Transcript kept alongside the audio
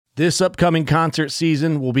This upcoming concert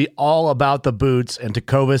season will be all about the boots, and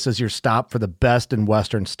Tecovas is your stop for the best in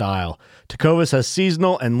Western style. Tecovas has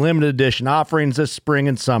seasonal and limited edition offerings this spring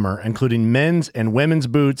and summer, including men's and women's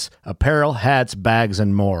boots, apparel, hats, bags,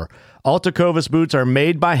 and more. All Tecovas boots are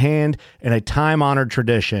made by hand in a time-honored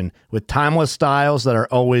tradition with timeless styles that are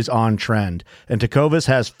always on trend. And Tecovas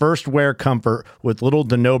has first wear comfort with little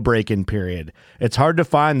to no break-in period. It's hard to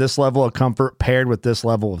find this level of comfort paired with this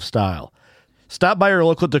level of style. Stop by your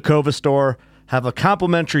local Tecovas store, have a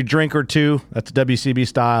complimentary drink or two, that's WCB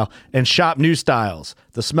style, and shop new styles.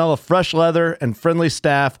 The smell of fresh leather and friendly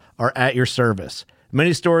staff are at your service.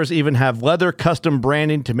 Many stores even have leather custom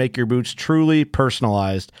branding to make your boots truly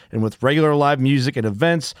personalized. And with regular live music and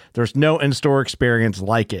events, there's no in-store experience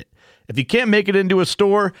like it. If you can't make it into a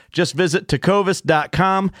store, just visit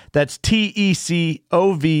tecovas.com. That's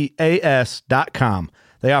TECOVAS.com.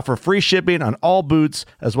 They offer free shipping on all boots,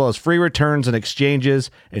 as well as free returns and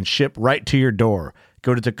exchanges, and ship right to your door.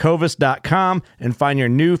 Go to tecovas.com and find your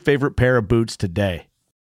new favorite pair of boots today.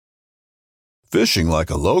 Fishing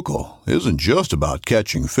like a local isn't just about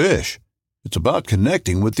catching fish. It's about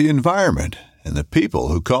connecting with the environment and the people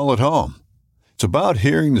who call it home. It's about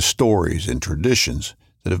hearing the stories and traditions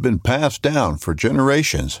that have been passed down for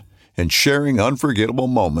generations and sharing unforgettable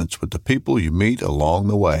moments with the people you meet along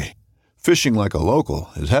the way. Fishing like a local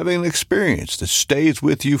is having an experience that stays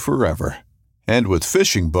with you forever. And with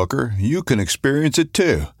Fishing Booker, you can experience it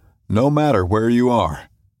too, no matter where you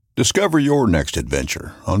are. Discover your next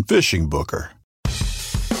adventure on Fishing Booker.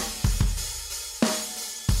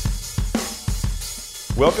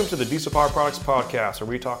 Welcome to the Diesel Power Products Podcast, where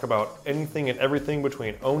we talk about anything and everything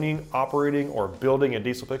between owning, operating, or building a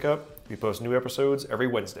diesel pickup. We post new episodes every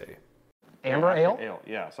Wednesday. Amber Ale?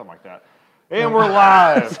 Yeah, something like that. And we're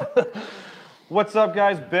live. What's up,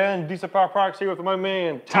 guys? Ben, Diesel Power Products here with my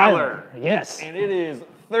man, Tyler. Yes. And it is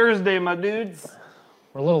Thursday, my dudes.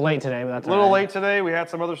 We're a little late today, but that's a little late today. We had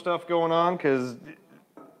some other stuff going on because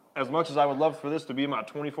as much as I would love for this to be my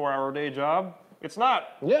 24-hour day job, it's not.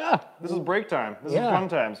 Yeah. This is break time. This is fun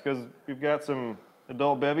times because we've got some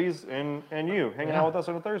adult bevies and you hanging out with us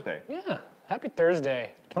on a Thursday. Yeah. Happy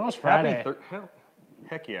Thursday. Tomorrow's Friday.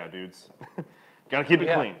 Heck yeah, dudes. Gotta keep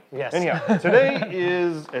it clean. Yes. Anyhow, today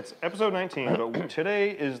it's episode 19, but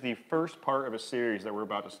today is the first part of a series that we're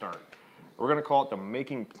about to start. We're gonna call it the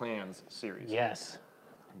Making Plans series. Yes.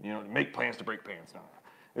 You know, make plans to break plans. No.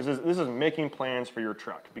 This is making plans for your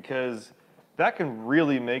truck, because that can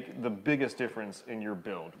really make the biggest difference in your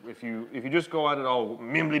build. If you just go at it all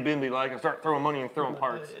mimbly-bimbly like and start throwing money and throwing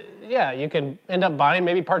parts. Yeah, you could end up buying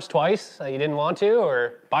maybe parts twice that you didn't want to,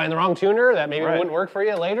 or buying the wrong tuner that maybe wouldn't work for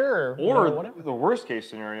you later, or whatever. The worst case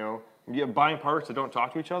scenario, you end up buying parts that don't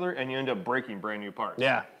talk to each other, and you end up breaking brand new parts.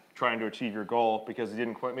 Yeah. Trying to achieve your goal because you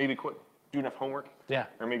didn't quite do enough homework. Yeah.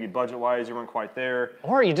 Or maybe budget-wise, you weren't quite there.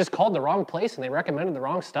 Or you just called the wrong place and they recommended the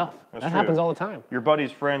wrong stuff. That happens all the time. Your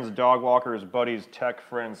buddy's friend's dog walker's buddy's tech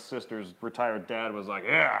friend's sister's retired dad was like,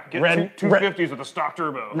 yeah, get 250s with a stock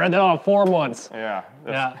turbo. Read that on a forum once. Yeah.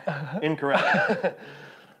 That's incorrect.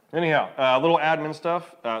 Anyhow, a little admin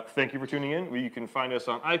stuff. Thank you for tuning in. You can find us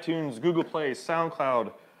on iTunes, Google Play,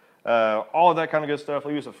 SoundCloud, all of that kind of good stuff.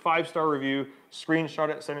 Leave us a 5-star review, screenshot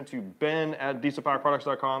it, send it to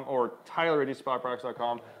ben@dieselpowerproducts.com or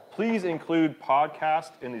tyler@dieselpowerproducts.com. Please include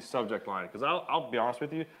podcast in the subject line, because I'll be honest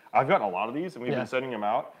with you, I've gotten a lot of these and we've been sending them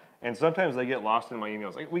out, and sometimes they get lost in my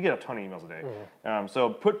emails. Like, we get a ton of emails a day. So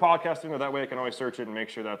put podcast in there, that way I can always search it and make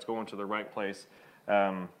sure that's going to the right place.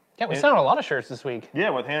 Yeah, we sent out a lot of shirts this week.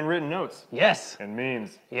 Yeah, with handwritten notes. Yes. And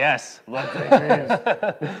memes. Yes. Love those memes.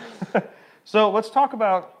 So let's talk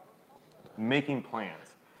about making plans.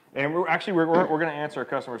 And we're going to answer a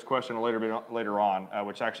customer's question later on,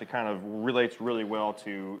 which actually kind of relates really well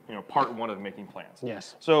to part one of making plans.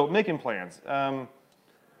 Yes. So making plans.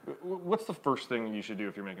 What's the first thing you should do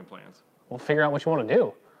if you're making plans? Well, figure out what you want to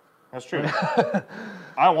do. That's true.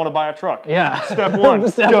 I want to buy a truck. Yeah. Step one.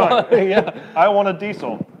 Step done. one. Yeah. I want a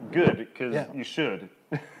diesel. Good, because you should.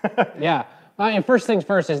 Yeah. And first things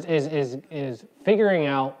first is figuring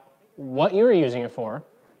out what you're using it for,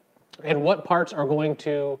 and what parts are going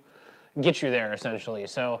to get you there, essentially.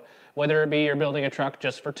 So whether it be you're building a truck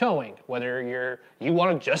just for towing, whether you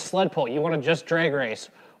want to just sled pull, you want to just drag race,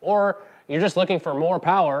 or you're just looking for more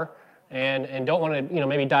power and don't want to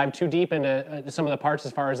maybe dive too deep into some of the parts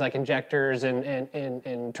as far as like injectors and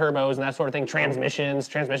turbos and that sort of thing. Transmissions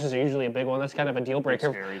are usually a big one. That's kind of a deal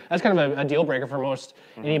breaker. That's kind of a deal breaker for most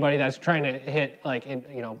anybody that's trying to hit like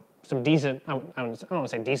some decent. I don't want to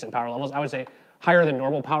say decent power levels. I would say higher than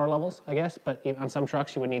normal power levels, I guess. But on some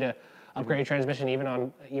trucks, you would need upgrade transmission, even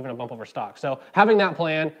a bump over stock. So having that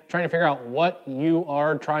plan, trying to figure out what you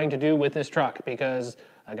are trying to do with this truck, because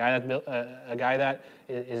a guy that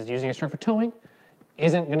is using his truck for towing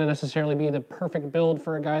isn't going to necessarily be the perfect build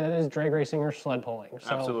for a guy that is drag racing or sled pulling.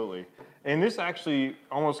 So, absolutely. And this actually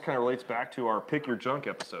almost kind of relates back to our Pick Your Junk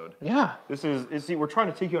episode. Yeah. See, we're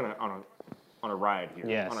trying to take you on a ride here,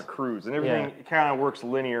 yes. on a cruise, and everything kind of works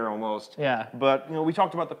linear almost. Yeah. But we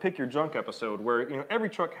talked about the Pick Your Junk episode, where every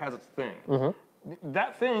truck has its thing.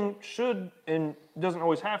 That thing should, and doesn't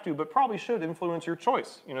always have to, but probably should influence your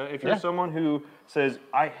choice. If you're someone who says,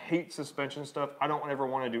 I hate suspension stuff, I don't ever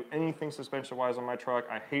want to do anything suspension-wise on my truck,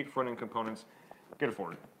 I hate front-end components, get a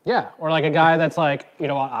Ford. Yeah, or like a guy that's like,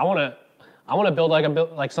 I want to build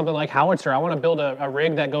like something like Howitzer. I want to build a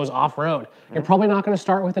rig that goes off-road. You're probably not going to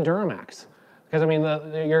start with a Duramax. Because,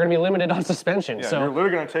 you're going to be limited on suspension. Yeah, so you're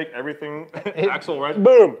literally going to take everything, axle right,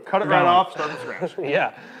 boom, cut it right off, start from scratch.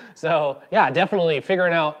 Yeah. So, yeah, definitely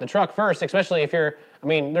figuring out the truck first, especially if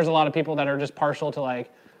there's a lot of people that are just partial to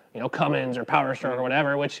Cummins or Power Stroke or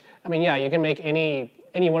whatever, which, you can make any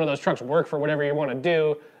one of those trucks work for whatever you want to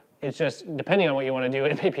do. It's just, depending on what you want to do,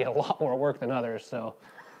 it may be a lot more work than others, so.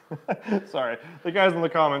 Sorry. The guys in the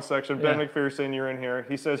comments section, Ben McPherson, you're in here.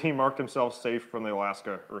 He says he marked himself safe from the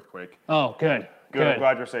Alaska earthquake. Oh, good. Good. I'm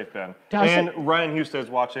glad you're safe, Ben. And Ryan Husted is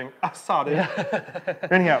watching. I saw it.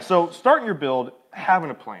 Anyhow, so starting your build, having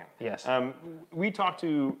a plan. Yes. We talked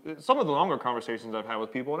to some of the longer conversations I've had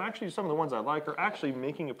with people, and actually some of the ones I like are actually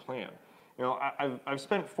making a plan. I've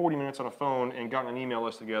spent 40 minutes on a phone and gotten an email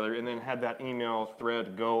list together, and then had that email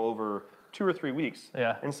thread go over 2 or 3 weeks.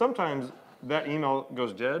 Yeah. And sometimes that email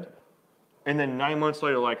goes dead, and then 9 months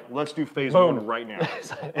later, let's do phase 1 right now.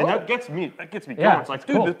 And that gets me going. It's like,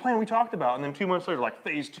 dude, the plan we talked about, and then 2 months later,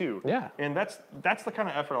 phase 2. Yeah. And that's the kind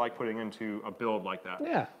of effort I like putting into a build like that.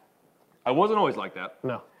 Yeah. I wasn't always like that.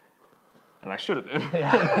 No. And I should have been.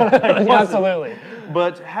 Yeah. Absolutely.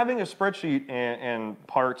 But having a spreadsheet and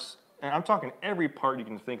parts, and I'm talking every part you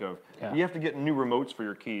can think of, you have to get new remotes for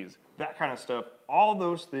your keys, that kind of stuff. All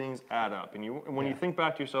those things add up. And when you think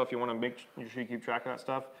back to yourself, you want to make sure you keep track of that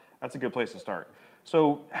stuff, that's a good place to start.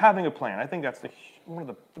 So having a plan, I think that's one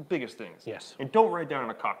of the biggest things. Yes. And don't write down on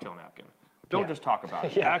a cocktail napkin. Don't just talk about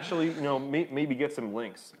it. Actually, maybe get some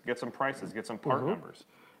links, get some prices, get some part numbers,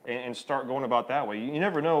 and start going about that way. You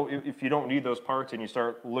never know if you don't need those parts, and you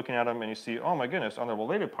start looking at them and you see, oh my goodness, on the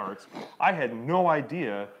related parts, I had no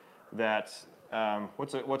idea that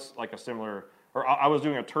what's like a similar. Or I was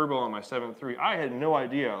doing a turbo on my 7.3. I had no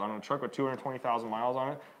idea on a truck with 220,000 miles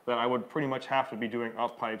on it that I would pretty much have to be doing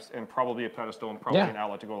up pipes and probably a pedestal and probably an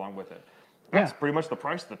outlet to go along with it. That's pretty much the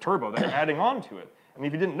price of the turbo that you're adding on to it. And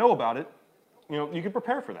if you didn't know about it, you could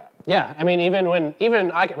prepare for that. Yeah, I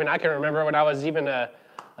can remember when I was even a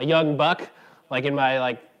young buck, like in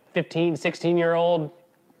my 15, 16-year-old,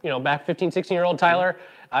 back 15, 16-year-old Tyler.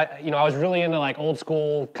 I was really into old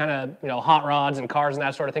school kind of hot rods and cars and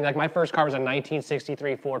that sort of thing. Like my first car was a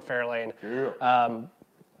 1963 Ford Fairlane,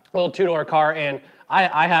 little 2-door car, and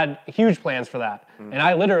I had huge plans for that. And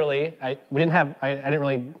I didn't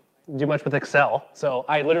really do much with Excel, so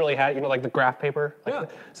I literally had the graph paper.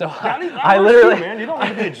 So I literally, man, you don't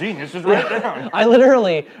have to be a genius, just write it down. I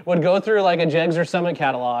literally would go through a Jegs or Summit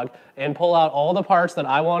catalog and pull out all the parts that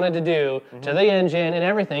I wanted to do to the engine and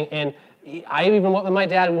everything. And I even went with my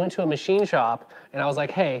dad and went to a machine shop, and I was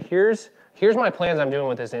like, hey, here's my plans I'm doing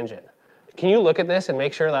with this engine. Can you look at this and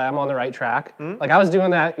make sure that I'm on the right track? I was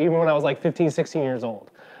doing that even when I was 15, 16 years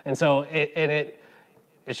old. And so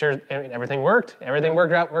everything worked. Everything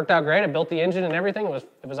worked out great. I built the engine and everything.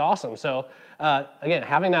 It was awesome. So again,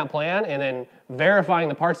 having that plan and then verifying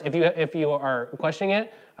the parts if you are questioning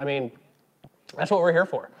it, that's what we're here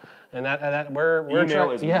for. And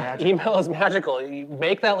email is magical. Email is magical. You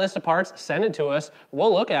make that list of parts, send it to us.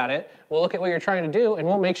 We'll look at it. We'll look at what you're trying to do, and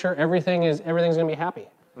we'll make sure everything's going to be happy.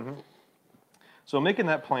 So making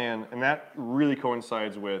that plan, and that really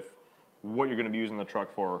coincides with what you're going to be using the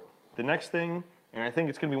truck for. The next thing, and I think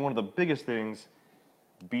it's going to be one of the biggest things,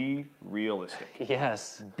 be realistic.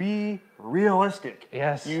 Yes. Be realistic.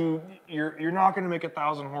 Yes. You're not going to make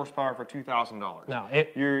 1,000 horsepower for $2,000. No.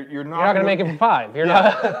 You're not going to make it for 5. You're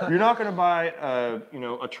not. You're not going to buy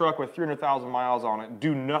a truck with 300,000 miles on it,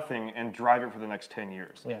 do nothing, and drive it for the next 10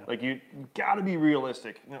 years. Yeah. You got to be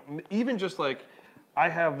realistic. Even just I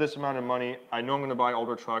have this amount of money. I know I'm going to buy an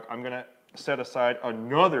older truck. I'm going to set aside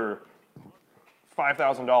another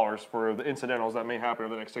 $5,000 for the incidentals that may happen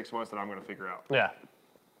over the next 6 months that I'm going to figure out. Yeah.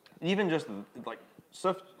 Even just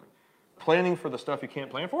stuff, planning for the stuff you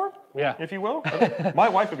can't plan for, if you will. My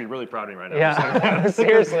wife would be really proud of me right now. Yeah,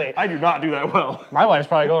 seriously. I do not do that well. My wife's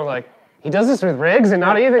probably going He does this with rigs and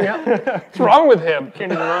not anything else. What's wrong with him?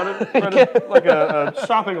 Can't even run it like a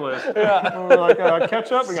shopping list. Like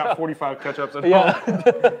ketchup, we got 45 ketchups at home.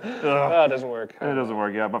 That doesn't work. It doesn't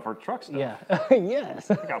work, yeah, but for truck stuff. Yeah. Yes.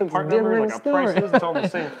 We got part numbers, like our prices, it's all the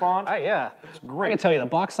same font. Yeah. It's I great. can tell you the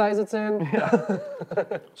box size it's in.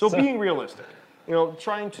 So being realistic,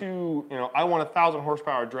 trying to, I want a 1,000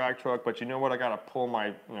 horsepower drag truck, but you know what? I got to pull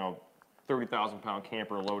my, 30,000 pound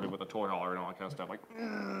camper loaded with a toy hauler and all that kind of stuff. Like,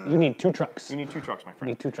 You need 2 trucks. you need 2 trucks, my You friend.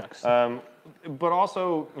 need 2 trucks. But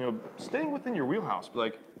also, staying within your wheelhouse.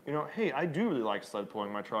 Like, hey, I do really like sled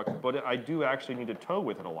pulling my truck, but I do actually need to tow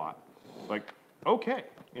with it a lot. Like, okay,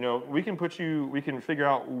 we can figure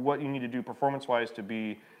out what you need to do performance-wise to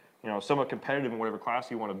be, somewhat competitive in whatever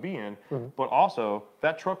class you want to be in. But also,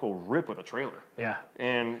 that truck will rip with a trailer. Yeah.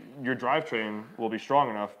 And your drivetrain will be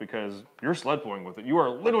strong enough because you're sled pulling with it. You are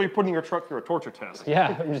literally putting your truck through a torture test.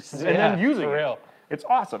 Yeah. And then using for it. real. It's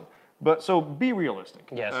awesome. But so be realistic.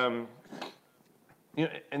 Yes.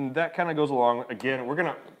 And that kind of goes along, again,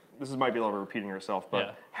 this might be a little bit repeating yourself,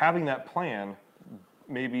 but having that plan,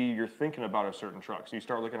 maybe you're thinking about a certain truck. So you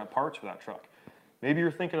start looking at parts for that truck. Maybe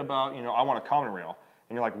you're thinking about, I want a common rail.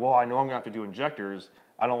 And you're like, well, I know I'm going to have to do injectors.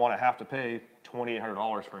 I don't want to have to pay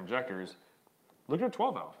 $2,800 for injectors. Look at a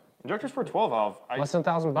 12 valve. Injectors for a 12 valve. Less than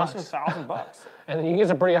 $1,000. Less than $1,000. And then you get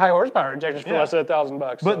some pretty high horsepower injectors for less than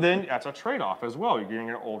 $1,000. But then that's a trade-off as well. You're getting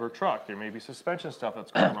an older truck. There may be suspension stuff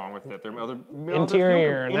that's going wrong with it. There may be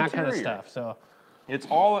Interior and that kind of stuff. So it's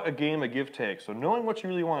all a game of give take. So knowing what you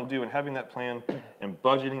really want to do and having that plan and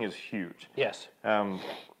budgeting is huge. yes,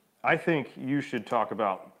 I think you should talk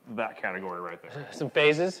about that category right there. some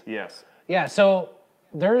phases. Yes. Yeah. So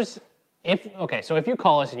if you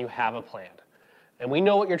call us and you have a plan, and we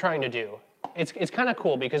know what you're trying to do, it's kind of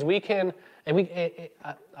cool because we can. And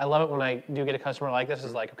I love it when I do get a customer like this.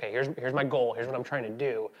 Is like, okay, here's my goal. Here's what I'm trying to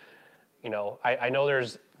do. I know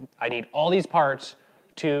I need all these parts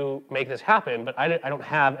to make this happen, but I don't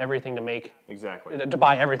have everything to make Exactly. to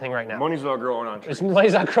buy everything right now. Money's not growing on trees.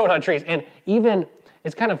 Money's not growing on trees, and even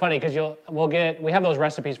it's kind of funny because we have those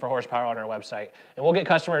recipes for horsepower on our website, and we'll get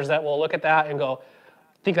customers that will look at that and go,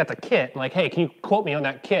 think that's a kit. Like, hey, can you quote me on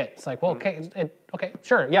that kit? It's like, well, okay,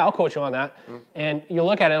 sure, yeah, I'll quote you on that. And you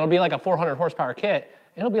look at it, it'll be like a 400 horsepower kit,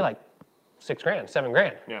 and it'll be like $6,000,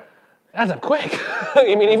 $7,000. Yeah. That's up quick.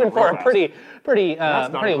 I mean, even for a pretty not pretty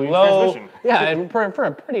including low, transmission. yeah, and for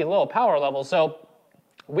a pretty low power level. So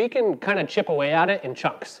we can kind of chip away at it in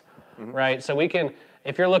chunks, right? So we can,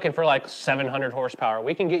 if you're looking for like 700 horsepower,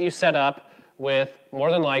 we can get you set up with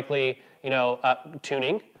more than likely,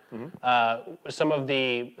 tuning. Some of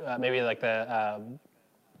the maybe like the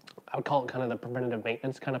I would call it kind of the preventative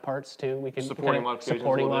maintenance kind of parts too. We can Supporting modifications a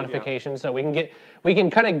little bit, modifications. So we can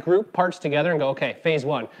kind of group parts together and go, okay, phase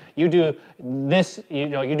 1, you do this,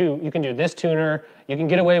 you can do this tuner, you can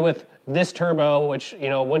get away with this turbo, which,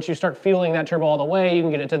 once you start feeling that turbo all the way, you can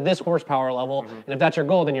get it to this horsepower level, and if that's your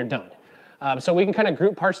goal, then you're done. So we can kind of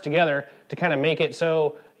group parts together to kind of make it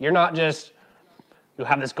so you're not just, you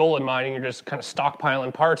have this goal in mind and you're just kind of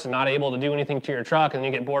stockpiling parts and not able to do anything to your truck, and then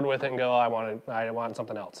you get bored with it and go, I want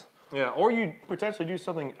something else. Yeah, or you potentially do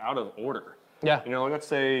something out of order. Yeah. Let's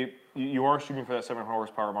say you are shooting for that 700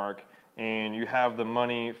 horsepower mark, and you have the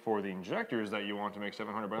money for the injectors that you want to make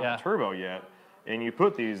 700, but not turbo yet, and you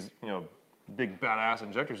put these, big badass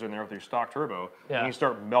injectors in there with your stock turbo, and you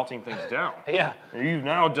start melting things down. Yeah. And you've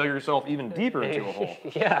now dug yourself even deeper into a hole.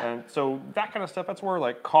 Yeah. And so that kind of stuff, that's where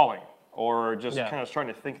like calling or just Yeah. kind of trying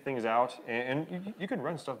to think things out, and you can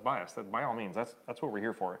run stuff by us. That by all means, that's what we're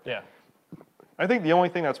here for. Yeah. I think the only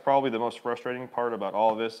thing that's probably the most frustrating part about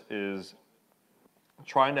all of this is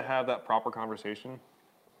trying to have that proper conversation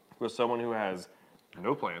with someone who has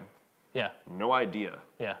no plan, Yeah. no idea,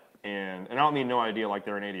 Yeah. and I don't mean no idea like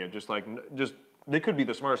they're an idiot. Just they could be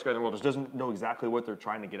the smartest guy in the world, just doesn't know exactly what they're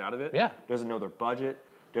trying to get out of it. Yeah. Doesn't know their budget.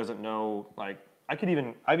 Doesn't know I've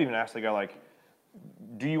even asked the guy like,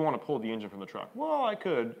 do you want to pull the engine from the truck? Well, I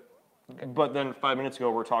could, but then 5 minutes ago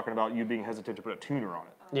we're talking about you being hesitant to put a tuner on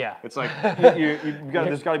it. Yeah. It's like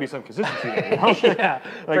there's got to be some consistency there. Yeah,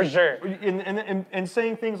 for sure. And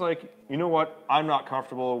saying things like, you know what, I'm not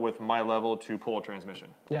comfortable with my level to pull a transmission.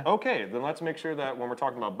 Yeah. Okay, then let's make sure that when we're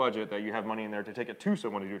talking about budget, that you have money in there to take it to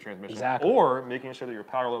someone to do a transmission. Exactly. Or making sure that your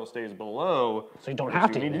power level stays below. So you don't what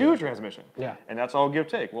have to need to even do a transmission. Yeah. And that's all give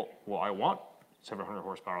take. Well, I want 700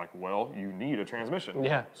 horsepower. Like, well, you need a transmission.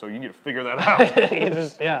 Yeah. So you need to figure that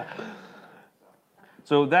out. Yeah.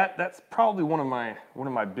 So that's probably one of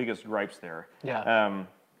my biggest gripes there. Yeah.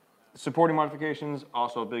 Supporting modifications,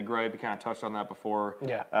 also a big gripe. You kind of touched on that before.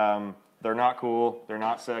 Yeah. They're not cool. They're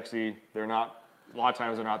not sexy. They're not A lot of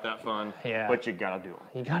times they're not that fun, Yeah. but you gotta do them.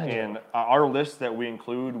 You gotta do And 'em. our list that we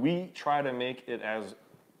include, we try to make it as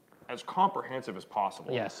comprehensive as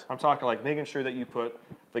possible. Yes. I'm talking like making sure that you put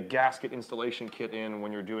the gasket installation kit in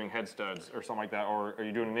when you're doing head studs or something like that, or are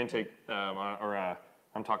you doing an intake,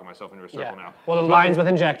 I'm talking myself into a circle now. Well, the But lines with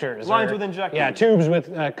injectors. Lines with injectors. Yeah, tubes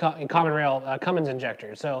with common rail Cummins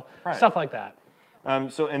injectors. So Right. stuff like that.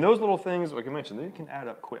 And those little things, like I mentioned, they can add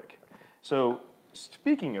up quick. So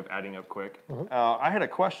speaking of adding up quick, I had a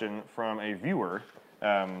question from a viewer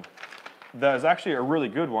that is actually a really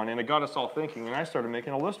good one, and it got us all thinking, and I started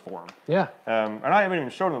making a list for him. Yeah. And I haven't even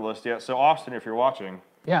shown him the list yet, so Austin, if you're watching,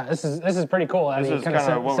 Yeah, this is pretty cool. this is kind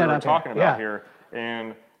of what we were talking about here,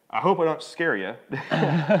 and I hope I don't scare you,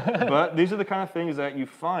 but these are the kind of things that you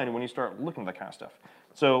find when you start looking at that kind of stuff.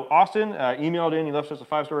 So Austin emailed in, he left us a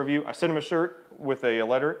 5-star review. I sent him a shirt with a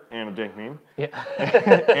letter and a dank meme, Yeah.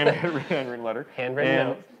 and a handwritten letter. Handwritten And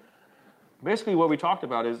note. basically what we talked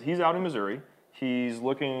about is he's out in Missouri. He's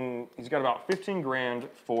got about 15 grand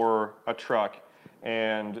for a truck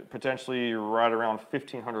and potentially right around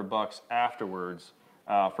 $1,500 afterwards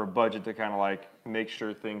for budget to kind of like make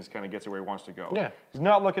sure things kind of gets where he wants to go. Yeah. He's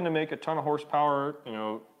not looking to make a ton of horsepower,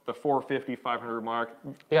 the 450, 500 mark,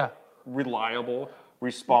 Yeah. reliable,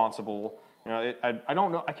 responsible. I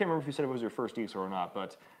don't know, I can't remember if you said it was your first diesel or not,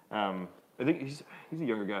 but I think he's a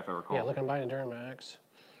younger guy if I recall. Yeah, looking to buy a Duramax.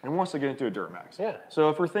 And wants to get into a Duramax. Yeah. So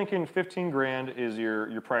if we're thinking 15 grand is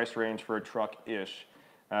your price range for a truck-ish,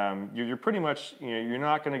 you're pretty much, you're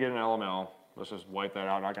not going to get an LML. Let's just wipe that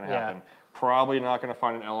out. Not going to happen. Yeah. Probably not going to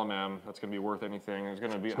find an LMM that's going to be worth anything. It's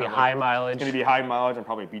going to be High mileage. It's going to be high mileage and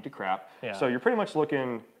probably beat to crap. Yeah. So you're pretty much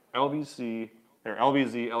looking LBC or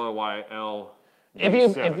LBZ, LOYL.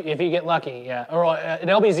 If you get lucky, yeah, or an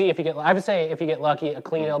LBZ if you get. I would say if you get lucky, a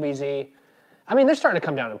clean LBZ. I mean, they're starting to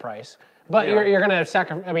come down in price, but Yeah. you're gonna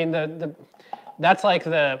sacrifice. I mean, that's like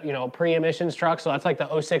the pre-emissions truck, so that's like the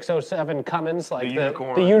 06, 07 Cummins, like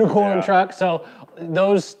the unicorn yeah. truck. So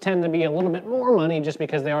those tend to be a little bit more money just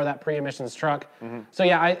because they are that pre-emissions truck. So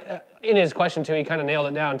yeah, in his question too, he kind of nailed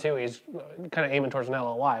it down too. He's kind of aiming towards an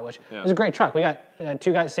LOY, which is a great truck. We got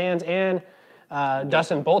two guys, Sands and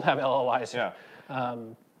Dustin, both have LOYs. Yeah.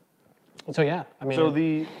 So yeah, I mean. So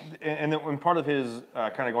and part of his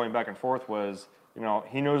kind of going back and forth was,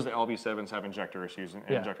 he knows the LB7s have injector issues and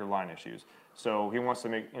injector line issues. So he wants to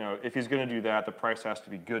make, if he's going to do that, the price has to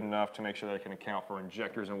be good enough to make sure that it can account for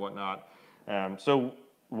injectors and whatnot. So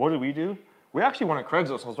what do? We actually went on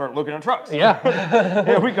Craigslist and started looking at trucks. Yeah.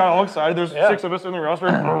 Yeah, we got all excited. There's 6 of us in the roster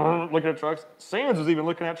looking at trucks. Sands was even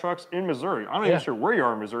looking at trucks in Missouri. I'm not even sure where you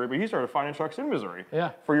are in Missouri, but he started finding trucks in Missouri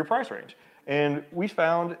for your price range. And we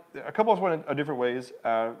found a couple of us went different ways.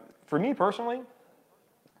 For me personally,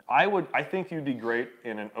 I think you'd be great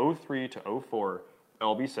in an 03 to 04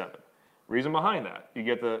 LB7. Reason behind that, you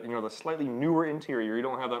get the slightly newer interior. You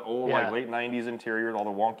don't have that old like late 90s interior with all the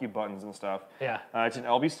wonky buttons and stuff. Yeah. It's an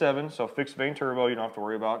LB7, so fixed vane turbo. You don't have to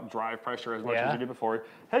worry about drive pressure as much as you did before.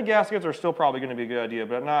 Head gaskets are still probably going to be a good idea,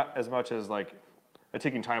 but not as much as like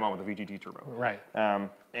taking time on with the VGT turbo. Right.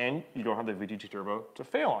 And you don't have the VGT turbo to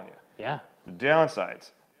fail on you. Yeah. The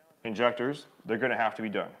downsides, injectors, they're going to have to be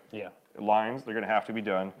done. Yeah. Lines, they're going to have to be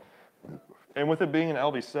done. And with it being an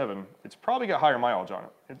LB7, it's probably got higher mileage on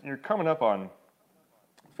it. You're coming up on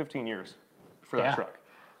 15 years for that truck.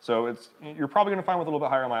 So you're probably going to find with a little bit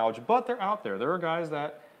higher mileage, but they're out there. There are guys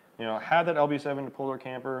that had that LB7 to pull their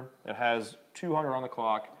camper. It has 200 on the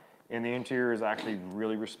clock, and the interior is actually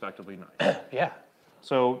really respectably nice. Yeah.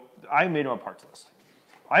 So I made him a parts list.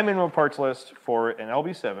 I made him a parts list for an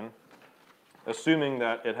LB7, assuming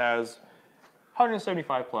that it has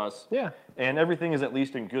 175 plus, and everything is at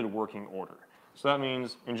least in good working order. So that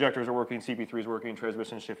means injectors are working, CP3 is working,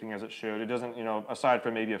 transmission shifting as it should. It doesn't, aside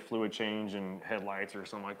from maybe a fluid change and headlights or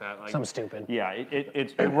something like that. Something stupid. Yeah,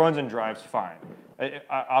 it runs and drives fine.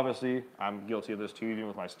 Obviously, I'm guilty of this too, even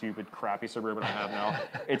with my stupid, crappy Suburban I have now.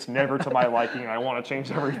 It's never to my liking, and I want to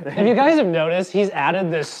change everything. If you guys have noticed, he's added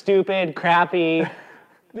this stupid, crappy,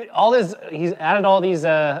 he's added all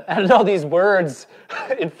these words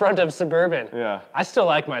in front of Suburban. Yeah. I still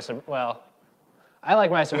like my I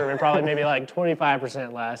like my Suburban probably maybe like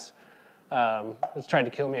 25% less. It's tried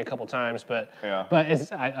to kill me a couple times, but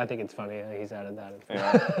I think it's funny that he's added that.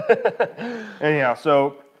 Yeah. Anyhow,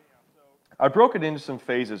 so I broke it into some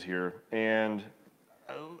phases here, and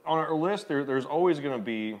on our list, there's always going to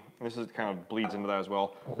be, and this is kind of bleeds into that as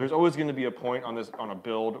well. There's always going to be a point on a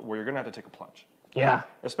build where you're going to have to take a plunge. Yeah.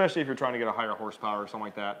 Especially if you're trying to get a higher horsepower or something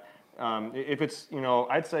like that. If it's,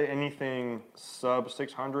 I'd say anything sub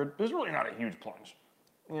 600, there's really not a huge plunge.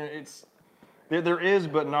 There is,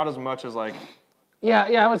 but not as much as like Yeah,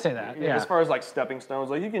 I would say that. Yeah. As far as like stepping stones,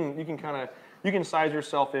 like you can size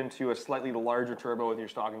yourself into a slightly larger turbo with your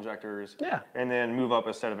stock injectors. Yeah. And then move up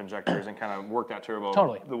a set of injectors and kind of work that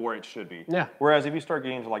turbo the where it should be. Yeah. Whereas if you start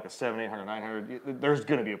getting to like the 700, 800, 900, there's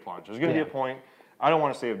going to be a plunge. There's going to be a point. I don't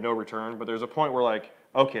want to say of no return, but there's a point where like,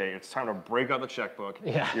 okay, it's time to break out the checkbook.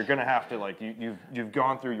 Yeah. You're going to have to like you've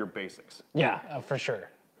gone through your basics. Yeah, for sure.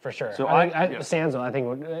 So Sanzo, I think,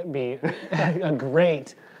 would be a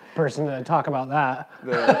great person to talk about that.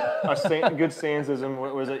 A good Sandsism,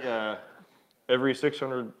 what was it? Every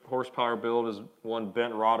 600 horsepower build is one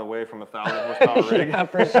bent rod away from 1,000 horsepower rig. Yeah,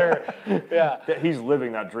 for sure. Yeah. He's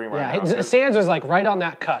living that dream right now. Yeah, Sands was like right on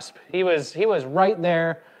that cusp. He was right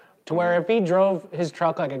there to where if he drove his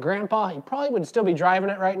truck like a grandpa, he probably would still be driving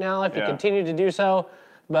it right now if he continued to do so.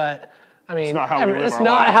 But I mean, it's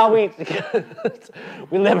not how we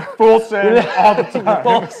we live full send all the time.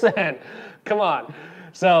 Full send. Come on.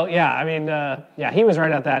 So yeah, I mean, he was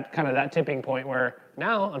right at that tipping point where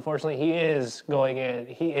now, unfortunately, he is going in.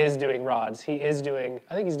 He is doing rods. I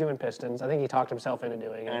think he's doing pistons. I think he talked himself into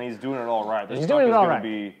doing it. And he's doing it all right. He's doing it all right.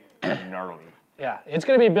 It's going to be gnarly. Yeah, it's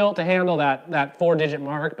going to be built to handle that 4-digit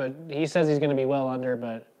mark, but he says he's going to be well under,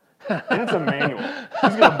 but... And it's a manual.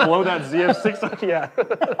 He's going to blow that ZF6 Yeah.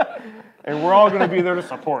 And we're all going to be there to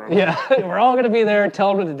support him. Yeah, we're all going to be there,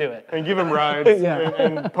 tell him to do it. And give him rides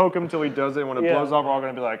and poke him till he does it. When it blows off, we're all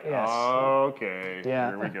going to be like, okay,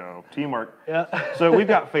 here we go. Teamwork. Yeah. So we've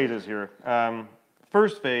got phases here.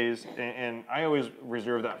 First phase, and I always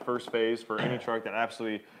reserve that first phase for any truck that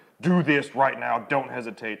absolutely do this right now, don't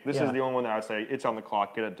hesitate. This is the only one that I would say, it's on the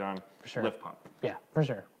clock, get it done, for sure. Lift pump. Yeah, for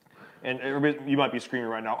sure. And you might be screaming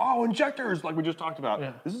right now, oh, injectors, like we just talked about.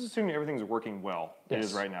 Yeah. This is assuming everything's working well. Yes. It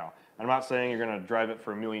is right now. I'm not saying you're going to drive it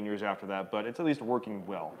for a million years after that, but it's at least working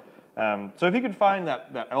well. So if you could find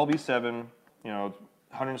that LB7,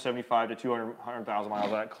 175 to 200,000 miles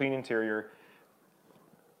of that, clean interior,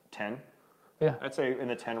 10. Yeah. I'd say in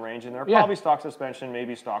the 10 range, and there probably stock suspension,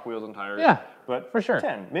 maybe stock wheels and tires. Yeah, but for sure.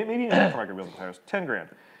 10, maybe even aftermarket wheels and tires, 10 grand.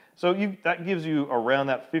 So that gives you around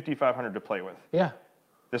that 5,500 to play with. Yeah.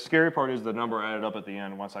 The scary part is the number added up at the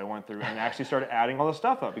end once I went through and actually started adding all the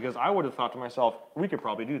stuff up, because I would have thought to myself, we could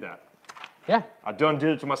probably do that. Yeah. I done did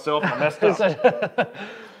it to myself and I messed up.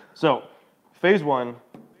 So, phase 1,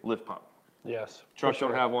 lift pump. Yes. Trucks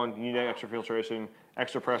don't have one. You need extra filtration,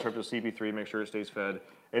 extra pressure up to CP3, make sure it stays fed.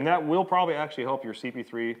 And that will probably actually help your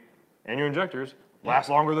CP3 and your injectors last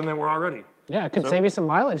longer than they were already. Yeah, it could save you some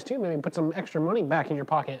mileage too. Maybe put some extra money back in your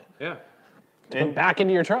pocket. Yeah. And back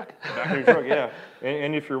into your truck. Back in your truck, yeah.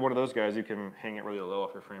 And if you're one of those guys, you can hang it really low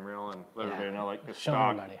off your frame rail and let everybody know, like, it's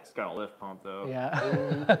stock. It's got a lift pump, though.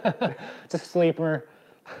 Yeah. It's a sleeper.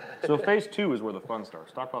 So phase 2 is where the fun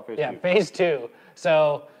starts. Talk about phase 2. Yeah, phase 2.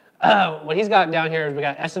 So what he's got down here is we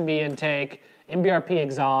got S&B intake, MBRP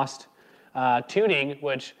exhaust, tuning,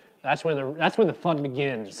 which that's when the fun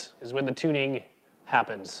begins, is when the tuning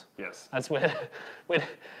happens. Yes. That's when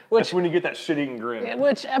that's when you get that shit-eating grin.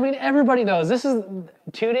 Which, I mean, everybody knows. This is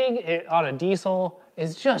tuning on a diesel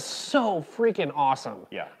is just so freaking awesome.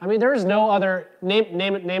 Yeah. I mean, there is no other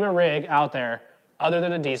name a rig out there other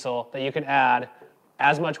than a diesel that you can add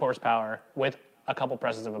as much horsepower with a couple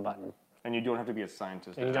presses of a button. And you don't have to be a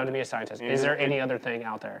scientist. And you don't have to be a scientist. Is there any other thing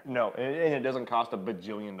out there? No, and it doesn't cost $1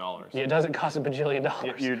 bajillion. It doesn't cost $1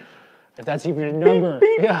 bajillion. If that's even a Beep, number.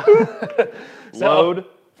 beep, yeah. Load.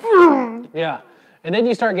 Yeah. And then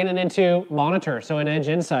you start getting into monitor, so an Edge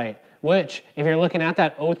Insight, which if you're looking at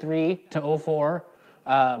that 03 to 04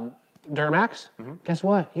 Duramax, guess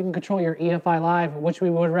what? You can control your EFI Live, which we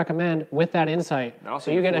would recommend with that Insight.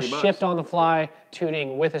 So you get a shift on the fly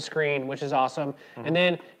tuning with a screen, which is awesome. And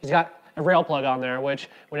then he's got a rail plug on there, which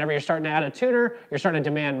whenever you're starting to add a tuner, you're starting to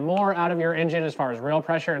demand more out of your engine as far as rail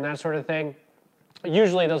pressure and that sort of thing.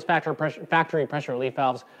 Usually those factory pressure relief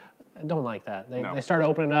valves don't like that. They start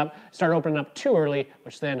opening up too early,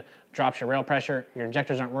 which then drops your rail pressure, your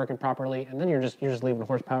injectors aren't working properly, and then you're just leaving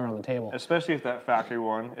horsepower on the table. Especially if that factory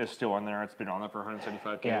one is still on there, it's been on there for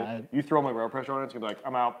 175 kg. You throw my rail pressure on it, it's gonna be like,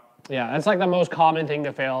 I'm out. Yeah, that's like the most common thing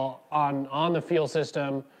to fail on the fuel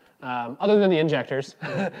system, other than the injectors.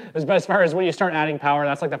 But as far as when you start adding power,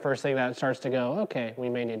 that's like the first thing that starts to go, okay, we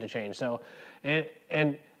may need to change. So,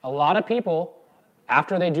 and a lot of people,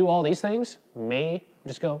 after they do all these things, may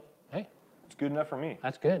just go, hey, it's good enough for me.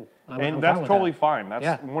 That's good. And that's totally fine.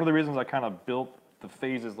 That's one of the reasons I kind of built the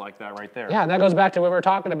phases like that right there. Yeah, and that goes back to what we were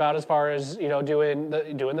talking about as far as, doing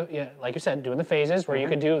the like you said, doing the phases where you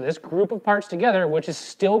could do this group of parts together, which is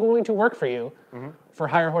still going to work for you for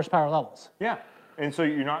higher horsepower levels. Yeah. And so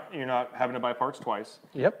you're not having to buy parts twice.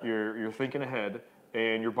 Yep. You're thinking ahead,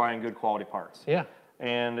 and you're buying good quality parts. Yeah.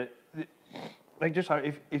 And like just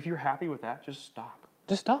if you're happy with that, just stop.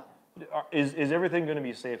 Just stop. Is everything going to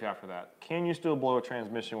be safe after that? Can you still blow a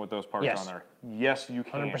transmission with those parts Yes. on there? Yes, you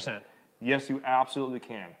can. 100%. Yes, you absolutely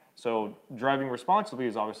can. So driving responsibly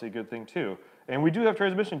is obviously a good thing too. And we do have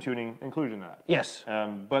transmission tuning included in that. Yes.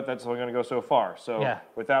 But that's only going to go so far. So Yeah.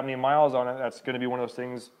 with that many miles on it, that's going to be one of those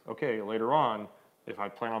things, okay, later on, if I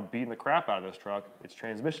plan on beating the crap out of this truck, it's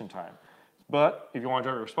transmission time. But if you want to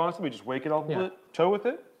drive it responsibly, just wake it up, Yeah. tow with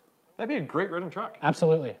it. That'd be a great running truck.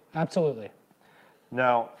 Absolutely. Absolutely.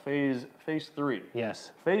 Now, phase 3.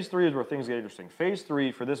 Yes. Phase 3 is where things get interesting. Phase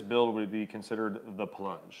 3 for this build would be considered the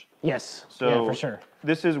plunge. Yes. So yeah, for sure.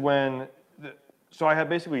 This is when, so I have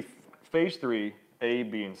basically phase 3, A,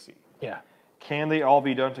 B, and C. Yeah. Can they all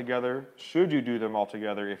be done together? Should you do them all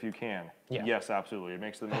together if you can? Yeah. Yes, absolutely. It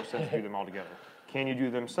makes the most sense to do them all together. Can you do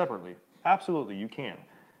them separately? Absolutely, you can.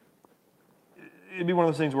 It'd be one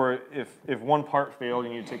of those things where if one part failed,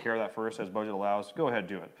 you need to take care of that first as budget allows, go ahead,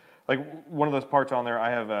 do it. Like one of those parts on there, I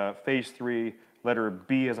have phase 3, letter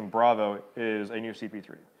B as in Bravo, is a new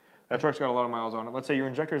CP3. That truck's got a lot of miles on it. Let's say your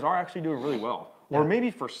injectors are actually doing really well. Or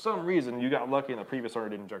maybe for some reason you got lucky and the previous owner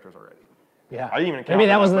did injectors already. Yeah. I didn't even count Maybe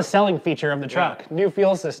that that, was the but- selling feature of the truck. New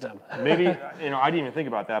fuel system. Maybe, I didn't even think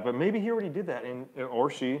about that, but maybe he already did that, or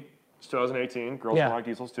she. It's 2018, girls Yeah. can like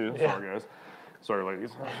diesels too. Sorry, guys. Sorry,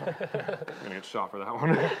 ladies. I'm gonna get shot for that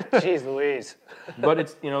one. Jeez Louise. But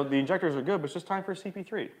it's, the injectors are good, but it's just time for a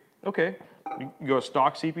CP3. Okay, you go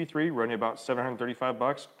stock CP3, running about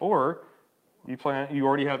 $735, or you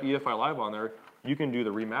already have EFI Live on there. You can do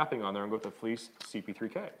the remapping on there and go with the Fleece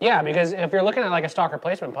CP3K. Yeah, because if you're looking at like a stock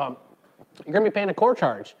replacement pump, you're going to be paying a core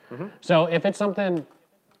charge. So if it's something,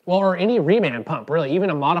 well, or any reman pump, really,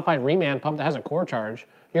 even a modified reman pump that has a core charge,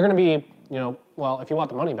 you're going to be, well, if you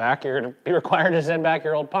want the money back, you're going to be required to send back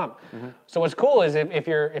your old pump. So what's cool is if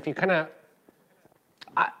you kind of,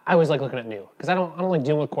 I always like looking at new because I don't like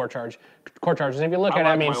dealing with core charges. And if you look at it, I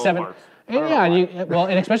like mean, my old 7. parts. Yeah,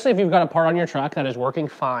 and especially if you've got a part on your truck that is working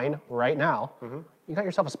fine right now, you got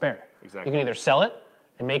yourself a spare. Exactly. You can either sell it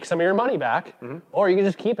and make some of your money back, or you can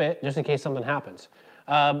just keep it just in case something happens.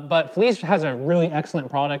 But Fleece has a really excellent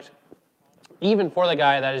product, even for the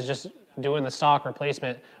guy that is just doing the stock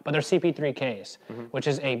replacement, but they're CP3Ks, which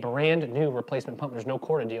is a brand new replacement pump. There's no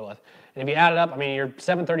core to deal with. And if you add it up, I mean, you're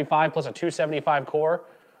 735 plus a 275 core.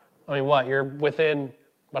 I mean, what? You're within,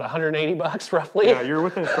 what, $180 roughly? Yeah, you're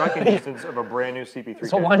within striking distance of a brand new CP3K.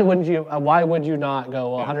 So why would you not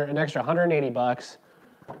go an extra $180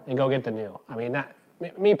 and go get the new? I mean,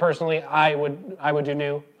 me personally, I would do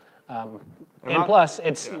new. And plus,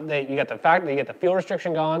 you get the fact that you get the fuel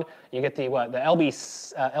restriction gone, you get the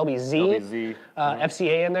LBZ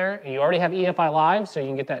FCA in there, and you already have EFI Live, so you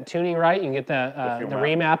can get that tuning right, you can get the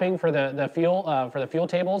remapping for the fuel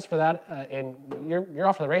tables for that, and you're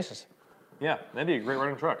off to the races. Yeah, that'd be a great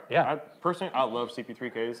running truck. Yeah. I love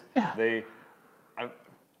CP3Ks. Yeah.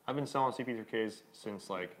 I've been selling CP3Ks since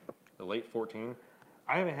like the late 14.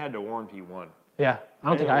 I haven't had to warranty one. Yeah, I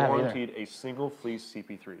don't think I have either. warranted a single Fleece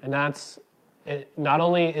CP3. And that's, not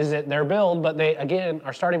only is it their build, but they, again,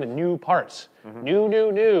 are starting with new parts.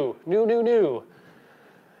 New.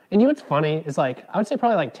 And what's funny is I would say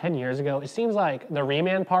probably 10 years ago, it seems like the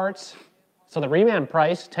reman parts, so the reman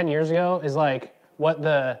price 10 years ago is like what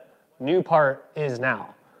the new part is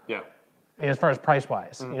now. Yeah. As far as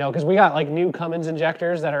price-wise, because we got new Cummins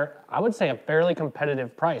injectors that are, I would say, a fairly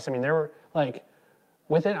competitive price. I mean, they were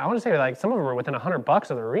within, I want to say some of them were within $100 of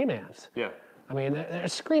the remans. Yeah. I mean, they're a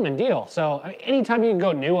screaming deal. So anytime you can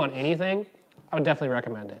go new on anything, I would definitely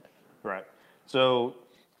recommend it. Right. So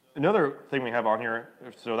another thing we have on here,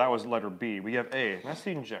 so that was letter B. We have A, and that's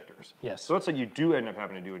the injectors. Yes. So let's say you do end up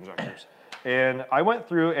having to do injectors. And I went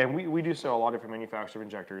through, and we do sell a lot of different manufacturers of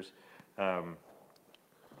injectors.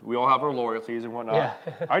 We all have our loyalties and whatnot. Yeah.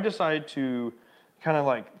 I decided to kind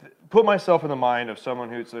of put myself in the mind of someone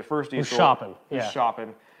who's their first diesel. Who's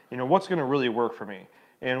shopping. What's going to really work for me?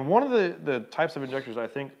 And one of the types of injectors I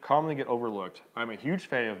think commonly get overlooked, I'm a huge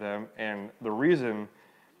fan of them, and the reason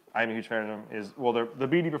I'm a huge fan of them is, well, they're the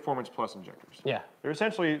BD Performance Plus injectors. Yeah. They're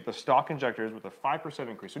essentially the stock injectors with a 5%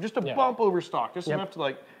 increase. So just a bump over stock, just enough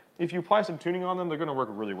to if you apply some tuning on them, they're going to work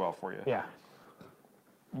really well for you. Yeah.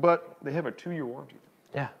 But they have a 2-year warranty.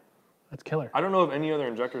 Yeah. That's killer. I don't know of any other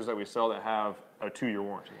injectors that we sell that have a 2-year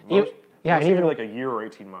warranty. Yeah, most and even like a year or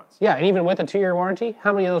 18 months. Yeah, and even with a 2-year warranty,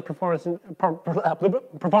 how many of those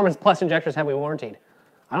Performance Plus injectors have we warranted?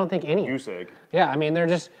 I don't think any. USAG. Yeah, I mean, they're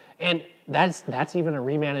just, and that's even a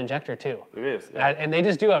reman injector too. It is. Yeah. And they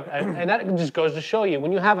just do and that just goes to show you,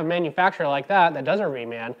 when you have a manufacturer like that does a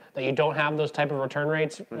reman, that you don't have those type of return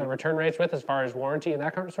rates with as far as warranty and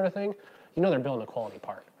that kind of sort of thing, you know they're building a quality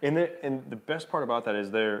part. And the best part about that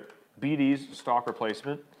is their BD's stock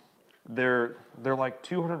replacement. They're like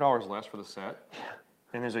 $200 less for the set,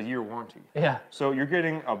 and there's a year warranty. Yeah. So you're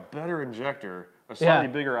getting a better injector, a slightly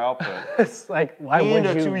bigger output, It's like, why and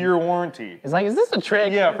would a you? 2-year warranty. It's like, is this a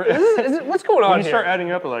trick? Yeah. What's going on When you here? start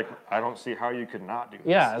adding up, like, I don't see how you could not do this.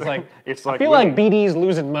 Yeah, it's like, it's I like feel winning. like BD's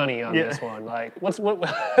losing money on Yeah. this one. Like, what?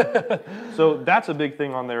 So that's a big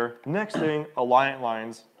thing on there. Next thing, Alliant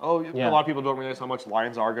lines. Oh, Yeah. a lot of people don't realize how much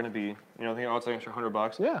lines are going to be. You know, think, oh, it's an extra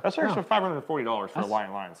 $100. Yeah, That's an extra yeah. $540 for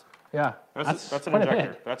Alliant lines. Yeah, That's an quite a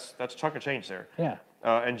injector. bit. That's a chunk of change there. Yeah,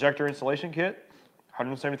 Injector installation kit,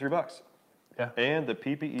 $173. yeah, And the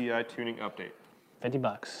PPEI tuning update, $50.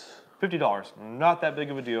 $50. Not that big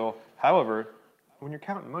of a deal. However, when you're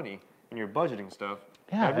counting money and you're budgeting stuff,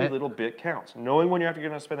 Yeah, every it- little bit counts. Knowing when you're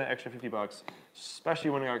going to spend that extra $50, especially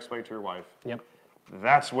when you got to explain to your wife, Yep.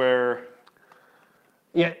 that's where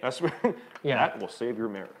Yeah, Yeah. that will save your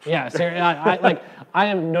marriage. yeah. Seriously, I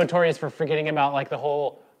am notorious for forgetting about like the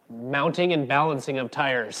whole mounting and balancing of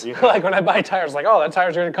tires. Yeah. Like when I buy tires, like, oh, that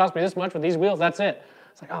tire's going to cost me this much with these wheels. That's it.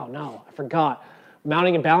 It's like, oh no, I forgot.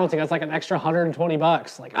 Mounting and balancing, that's like an extra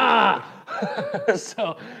 $120. Like,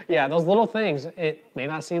 So yeah, those little things. It may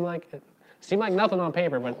not seem like nothing on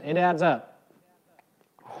paper, but it adds up.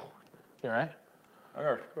 You all right?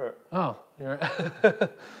 Oh, you're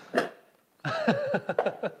right.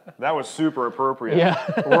 That was super appropriate. Yeah.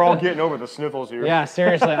 We're all getting over the sniffles here. Yeah,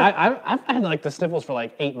 seriously. I've had like the sniffles for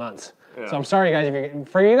like 8 months. Yeah. So I'm sorry, guys.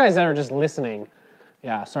 For you guys that are just listening,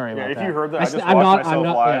 yeah, sorry about Yeah, if that. you heard that, I just I'm watched not-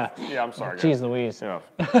 myself live. Yeah, I'm sorry. Jeez guys. Louise. Yeah.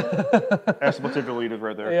 Expletive deleted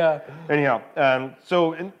right there. Yeah. Anyhow,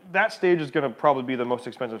 so that stage is going to probably be the most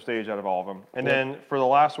expensive stage out of all of them. And then for the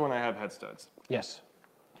last one, I have head studs. Yes.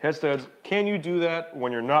 Head studs, can you do that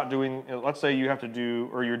when you're not doing, let's say you have to do,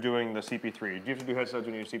 or you're doing the CP3. Do you have to do head studs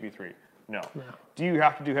when you do CP3? No. Do you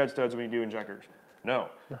have to do head studs when you do injectors? No.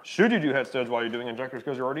 Should you do head studs while you're doing injectors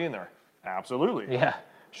because you're already in there? Absolutely. Yeah.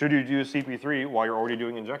 Should you do CP3 while you're already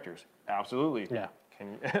doing injectors? Absolutely. Yeah.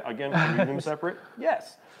 Can you do them separate?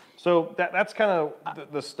 Yes. So that's kind of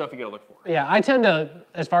the stuff you got to look for. Yeah, I tend to,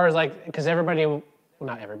 as far as like, because everybody, well,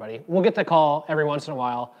 not everybody, we'll get the call every once in a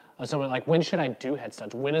while of someone like, when should I do head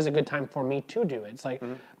studs? When is a good time for me to do it? It's like,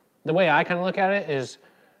 the way I kind of look at it is,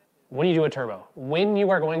 when you do a turbo, when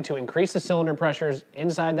you are going to increase the cylinder pressures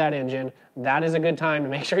inside that engine, that is a good time to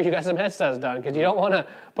make sure you got some head studs done, because you don't want to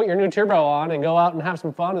put your new turbo on and go out and have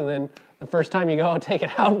some fun, and then the first time you go take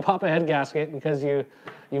it out and pop a head gasket because you've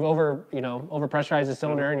overpressurized the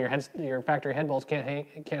cylinder and your factory head bolts can't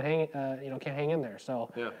hang in there. So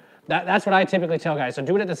Yeah. that's what I typically tell guys. So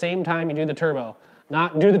do it at the same time you do the turbo,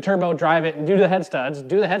 not do the turbo, drive it, and do the head studs.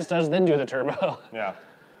 Do the head studs, then do the turbo. Yeah.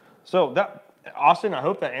 So Austin, I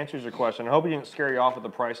hope that answers your question. I hope he didn't scare you off with the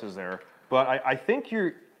prices there. But I think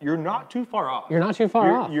you're not too far off. You're not too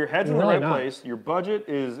far off. Your head's You're in the really right not. place. Your budget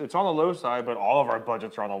it's on the low side, but all of our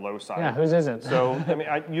budgets are on the low side. Yeah, whose isn't? So I mean,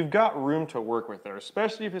 you've got room to work with there,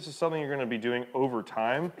 especially if this is something you're going to be doing over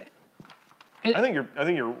time. I think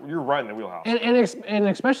you're right in the wheelhouse. And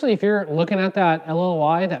especially if you're looking at that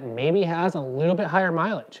LLY that maybe has a little bit higher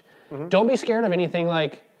mileage. Don't be scared of anything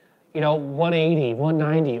like, 180,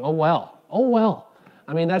 190. Oh well.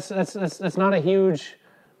 I mean, that's not a huge.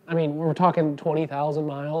 I mean, we're talking 20,000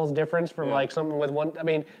 miles difference from like something with one. I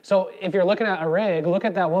mean, so if you're looking at a rig, look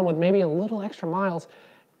at that one with maybe a little extra miles,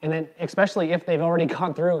 and then especially if they've already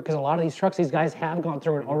gone through, because a lot of these trucks, these guys have gone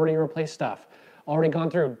through and already replaced stuff, already gone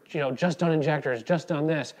through, just done injectors, just done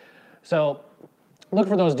this. So look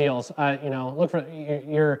for those deals. Look for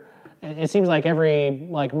your. It seems like every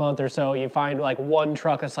month or so you find like one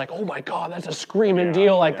truck that's like, oh my God, that's a screaming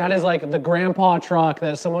deal. Like that is like the grandpa truck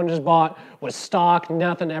that someone just bought, was stock,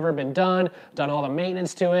 nothing ever been done all the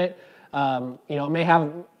maintenance to it. It may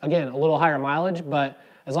have, again, a little higher mileage, but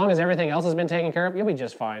as long as everything else has been taken care of, you'll be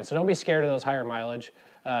just fine. So don't be scared of those higher mileage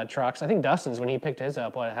trucks. I think Dustin's, when he picked his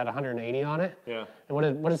up, had 180 on it. Yeah. And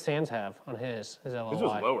what did Sands have on his LLY? This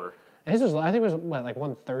was lower. His was, I think it was like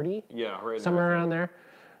 130? Yeah, right. Somewhere around there.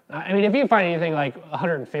 I mean, if you find anything like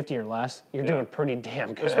 150 or less, you're doing pretty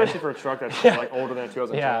damn good. Especially for a truck that's like older than a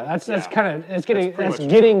 2012. Yeah, that's pretty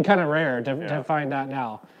getting kind of rare to find that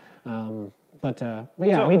now. But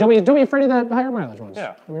yeah, I mean, don't be afraid of the higher mileage ones.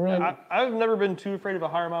 Yeah. I mean, really. I've never been too afraid of a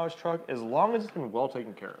higher mileage truck as long as it's been well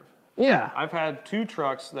taken care of. Yeah. I've had 2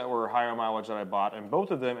 trucks that were higher mileage that I bought, and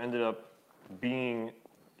both of them ended up being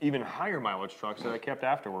even higher mileage trucks that I kept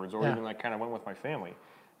afterwards, or even kind of went with my family.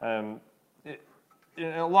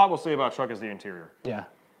 A lot we'll say about a truck is the interior. Yeah.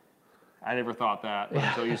 I never thought that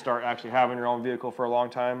until you start actually having your own vehicle for a long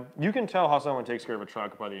time. You can tell how someone takes care of a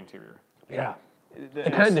truck by the interior. Yeah. They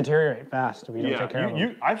kind of deteriorate fast if you don't take care of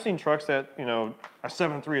them. I've seen trucks that, a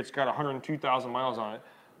 7.3, it's got 102,000 miles on it,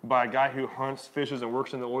 by a guy who hunts, fishes, and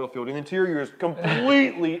works in the oil field. And the interior is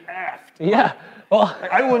completely effed. Yeah. Well,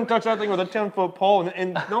 I wouldn't touch that thing with a 10-foot pole.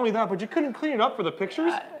 And not only that, but you couldn't clean it up for the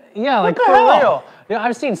pictures. Yeah, like for real. Yeah,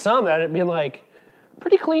 I've seen some that it'd be like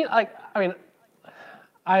pretty clean. Like, I mean,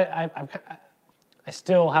 I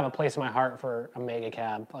still have a place in my heart for a mega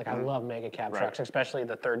cab. Like, I love mega cab trucks, especially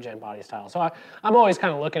the 3rd-gen body style. So I'm always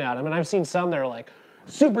kind of looking at them, and I've seen some that are like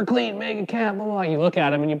super clean mega cab. Blah, blah, blah. You look at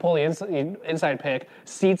them and you pull the inside pick,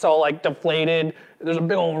 seats all like deflated. There's a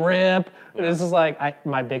big old rip. And this is like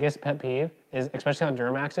my biggest pet peeve is, especially on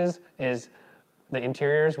Duramaxes, is the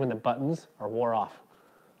interiors when the buttons are wore off.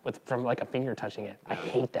 From like a finger touching it. I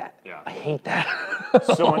hate that. Yeah. I hate that.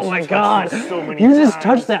 So oh my God. So many you just times.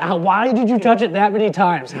 touched that. Why did you touch it that many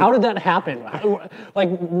times? How did that happen? Like,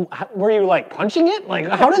 were you like punching it? Like,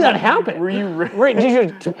 how did that happen? Were you Right, did you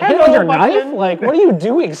hit it with your knife? Like, what are you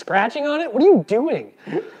doing? Scratching on it? What are you doing?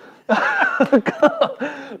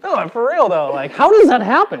 No, for real though. Like, how does that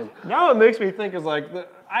happen? Now it makes me think is like,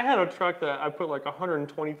 I had a truck that I put like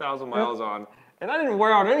 120,000 miles on. And I didn't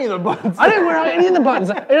wear out any of the buttons. I didn't wear out any of the buttons.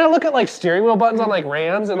 And I look at like steering wheel buttons on like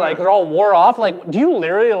Rams and like they're all wore off. Like, do you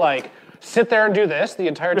literally like sit there and do this the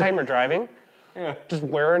entire time you're driving? Yeah. Just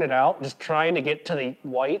wearing it out, just trying to get to the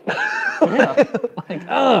white. Like,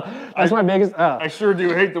 that's my biggest. I sure do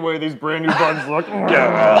hate the way these brand new buttons look.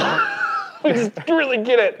 I just really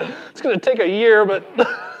get it. It's gonna take a year, but.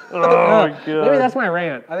 Oh my God. Maybe that's my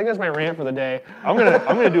rant. I think that's my rant for the day. I'm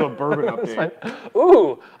gonna do a bourbon update.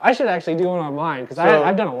 Ooh, I should actually do one on mine because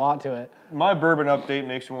I've done a lot to it. My bourbon update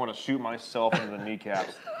makes me want to shoot myself in the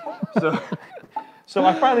kneecaps. So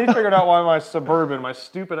I finally figured out why my Suburban, my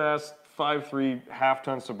stupid ass 5.3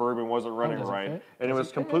 half-ton Suburban wasn't running right, and it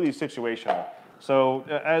was completely situational. So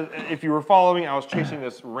if you were following, I was chasing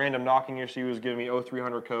this random knocking issue. It was giving me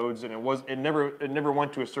 0300 codes, and it never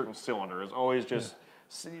went to a certain cylinder. It was always just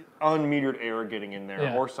unmetered air getting in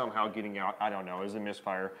there or somehow getting out. I don't know. It was a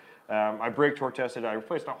misfire. I brake torque tested. I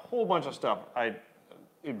replaced a whole bunch of stuff.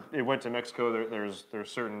 It went to Mexico. There's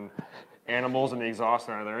certain animals in the exhaust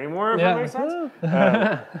that aren't there anymore, if that makes sense.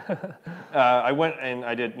 I went and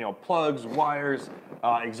I did plugs, wires,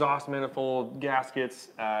 exhaust manifold, gaskets.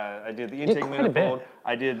 I did the intake manifold.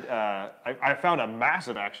 I found a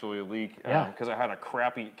massive leak because I had a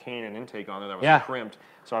crappy Canaan intake on there that was crimped.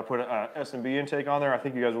 So I put a S&B intake on there. I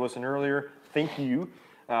think you guys were listening earlier. Thank you.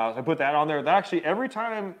 So I put that on there. That actually every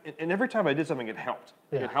time I did something, it helped.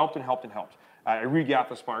 It helped and helped and helped. I re-gapped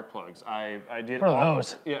the spark plugs. I did. What are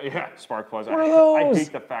those? Yeah, spark plugs. What are those? I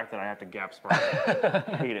hate the fact that I have to gap spark plugs.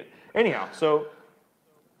 I hate it. Anyhow, so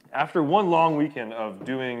after one long weekend of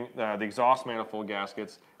doing the exhaust manifold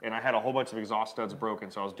gaskets, and I had a whole bunch of exhaust studs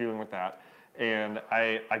broken, so I was dealing with that. And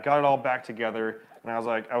I got it all back together, and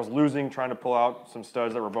I was losing trying to pull out some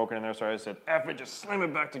studs that were broken in there, so I said, F it, just slam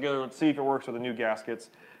it back together, let's see if it works with the new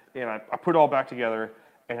gaskets. And I put it all back together,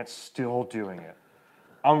 and it's still doing it.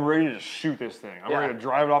 I'm ready to shoot this thing. I'm ready to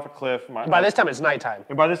drive it off a cliff. By this time, it's nighttime.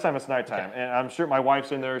 And by this time, it's nighttime. Okay. And I'm sure my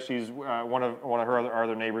wife's in there. She's one of her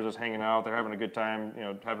other neighbors is hanging out. They're having a good time,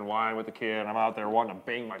 having wine with the kid. I'm out there wanting to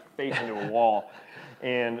bang my face into a wall.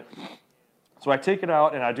 And so I take it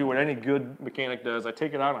out, and I do what any good mechanic does. I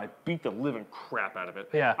take it out, and I beat the living crap out of it.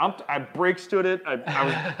 Yeah. I brake stood it. I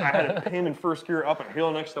had it pinned in first gear up a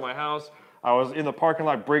hill next to my house. I was in the parking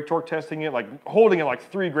lot brake torque testing it, holding it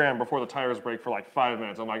 $3 for the tires break for 5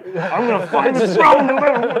 minutes. I'm like, I'm going to find this problem.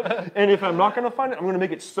 And if I'm not going to find it, I'm going to make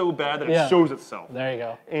it so bad that it shows itself. There you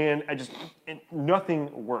go. And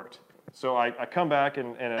nothing worked. So I come back,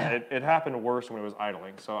 and it happened worse when it was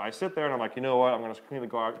idling. So I sit there, and I'm like, you know what? I'm going to clean the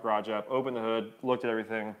garage up, open the hood, looked at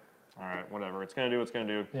everything. All right, whatever. It's going to do what it's going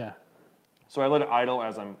to do. Yeah. So I let it idle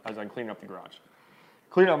as I'm cleaning up the garage.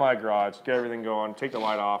 Clean up my garage, get everything going, take the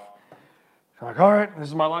light off. I'm like, all right, this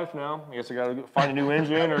is my life now. I guess I got to find a new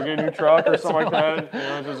engine or get a new truck or something like that.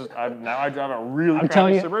 Now I drive a really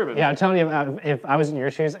crappy Suburban. Yeah, I'm telling you, if I was in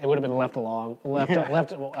your shoes, it would have been left alone. I'd be like,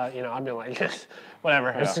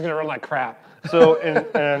 whatever. It's just gonna run like crap. So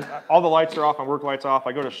and all the lights are off. My work light's off.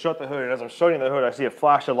 I go to shut the hood, and as I'm shutting the hood, I see a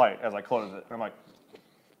flash of light as I close it. And I'm like,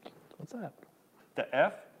 what's that? The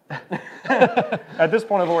F? At this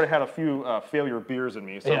point, I've already had a few failure beers in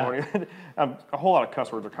me, so a whole lot of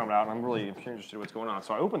cuss words are coming out, and I'm really interested in what's going on.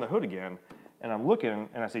 So I open the hood again, and I'm looking,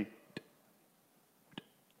 and I see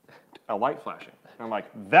a light flashing. And I'm like,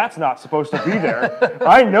 that's not supposed to be there.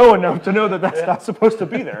 I know enough to know that that's not supposed to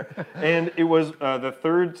be there. And it was the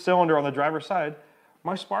third cylinder on the driver's side.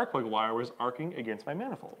 My spark plug wire was arcing against my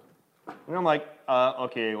manifold. And I'm like,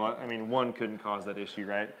 okay, well, I mean, one couldn't cause that issue,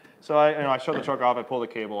 right? So I shut the truck off, I pull the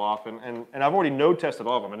cable off, and I've already node tested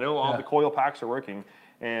all of them. I know all the coil packs are working.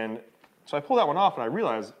 And so I pull that one off, and I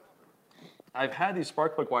realize I've had these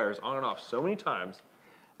spark plug wires on and off so many times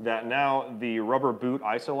that now the rubber boot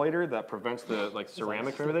isolator that prevents the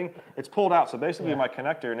ceramic and everything, it's pulled out. So basically my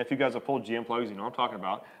connector, and if you guys have pulled GM plugs, you know what I'm talking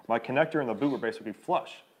about, my connector and the boot were basically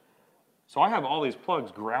flush. So I have all these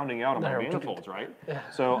plugs grounding out on my manifolds, right?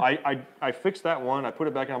 So I fixed that one, I put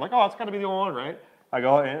it back in, I'm like, oh, it's gotta be the only one, right? I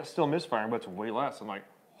go, and it's still misfiring, but it's way less. I'm like,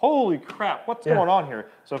 holy crap, what's going on here?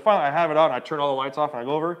 So finally I have it out, and I turn all the lights off, and I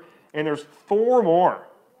go over, and there's 4 more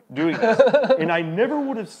doing this. And I never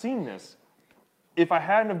would have seen this if I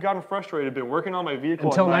hadn't have gotten frustrated, been working on my vehicle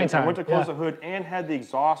until at night, nighttime. I went to close the hood and had the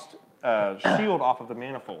exhaust shield off of the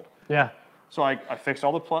manifold. Yeah. So I fixed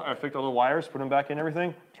all the wires, put them back in,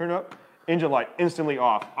 everything, turned it up, engine light instantly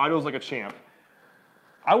off, idles like a champ.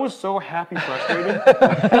 I was so happy, frustrated.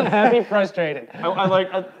 Happy, frustrated.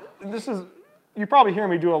 You probably hear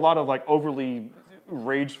me do a lot of overly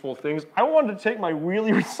rageful things. I wanted to take my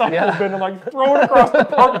wheelie recycle bin and throw it across the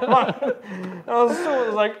parking lot. I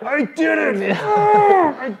was like, I did it!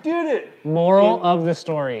 Oh, I did it! Moral of the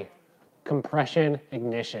story: compression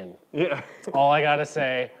ignition. Yeah. That's all I gotta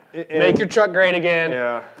say. Make your truck great again.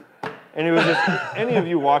 Yeah. And it was just, any of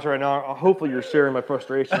you watching right now, hopefully you're sharing my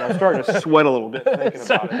frustration. I'm starting to sweat a little bit thinking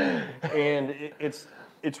about it. And it's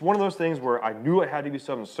one of those things where I knew it had to be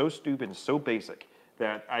something so stupid and so basic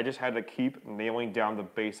that I just had to keep nailing down the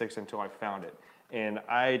basics until I found it. And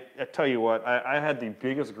I tell you what, I had the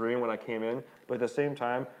biggest grin when I came in, but at the same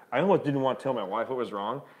time, I almost didn't want to tell my wife what was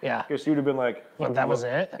wrong. Yeah. Because she would have been like, Well, that was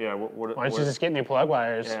it? Yeah. Why don't you just get new plug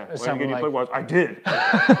wires? Yeah. Or Why didn't you get new like, plug wires? I did.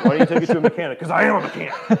 Why didn't you take it to a mechanic? Because I am a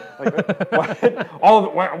mechanic.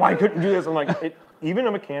 Why couldn't you do this? I'm like, even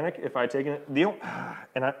a mechanic, if I had taken it,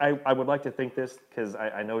 and I would like to think this because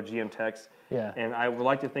I know GM techs, and I would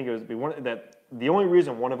like to think it would be that the only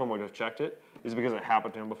reason one of them would have checked it is because it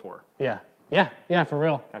happened to him before. Yeah, for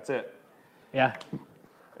real. That's it. Yeah.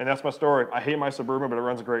 And that's my story. I hate my Suburban, but it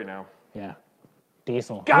runs great now. Yeah.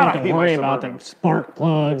 Diesel. God, I don't have to worry about them spark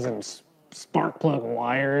plugs and spark plug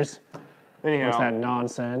wires. Anyhow, what's that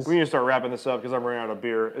nonsense? We need to start wrapping this up because I'm running out of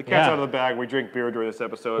beer. The cat's out of the bag. We drink beer during this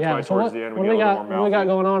episode. That's why towards the end we get a little more mouthful. What we got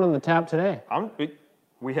going on in the tap today?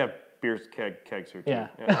 We have beers, kegs here too. Yeah.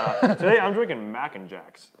 Today I'm drinking Mac and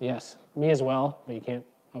Jacks. Yes, me as well, but you can't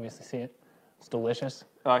obviously see it. It's delicious.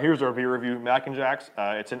 Here's our beer review, Mac and Jacks.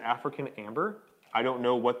 It's an African amber. I don't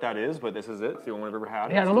know what that is, but this is it. It's the only one I've ever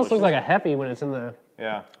had. Yeah, it almost looks like a Heppy when it's in the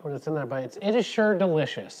when it's in there, but it is sure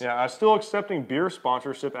delicious. Yeah, I'm still accepting beer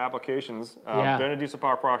sponsorship applications.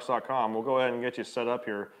 BenDieselPowerProducts.com. We'll go ahead and get you set up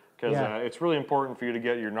here because it's really important for you to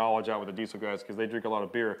get your knowledge out with the diesel guys because they drink a lot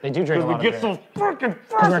of beer. They do drink a lot of beer. Because we get so freaking frustrated.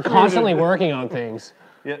 Because we're constantly working on things.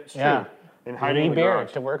 Yeah, it's true. And hiding in the beer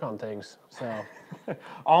garage. to work on things. So.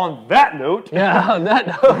 On that note, on that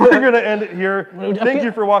note, we're going to end it here. Thank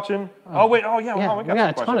you for watching. We got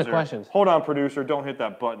a ton of questions. Hold on, producer. Don't hit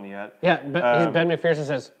that button yet. Yeah, Ben McPherson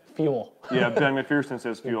says fuel. Yeah, Ben McPherson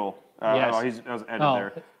says fuel. Yes. That was edited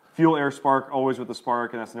there. Fuel, air, spark, always with the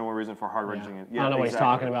spark, and that's the only reason for hard wrenching it. Yeah, I don't know what he's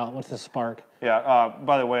talking about. What's the spark? Yeah,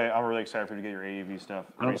 by the way, I'm really excited for you to get your AEV stuff.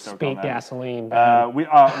 I don't speak gasoline.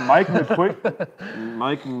 Mike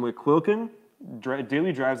McQuilkin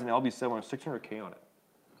daily drives an LB7 with 600K on it.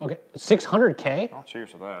 Okay, 600K? I'll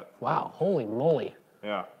cheers to that. Wow, holy moly.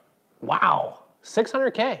 Yeah. Wow,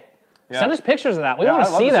 600K. Yeah. Send us pictures of that. We want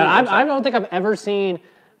to see that. I don't think I've ever seen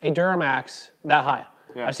a Duramax that high.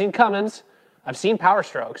 Yeah. I've seen Cummins. I've seen Power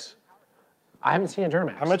Strokes. I haven't seen a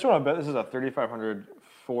Duramax. How much you want to bet this is a 3,500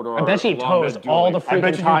 four-door? I bet she tows all the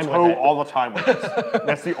freaking time with it. I bet you tow all the time with this.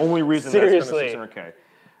 That's the only reason that's spending 600K.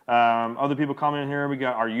 Other people commenting here. We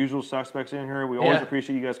got our usual suspects in here. We always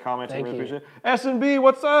appreciate you guys commenting. Really appreciate it. S&B,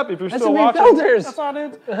 what's up? If you're still watching, filters. That's on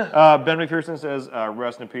it. Ben McPherson says,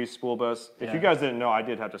 "Rest in peace, Spool Bus." If you guys didn't know, I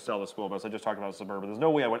did have to sell the Spool Bus. I just talked about a Suburban. There's no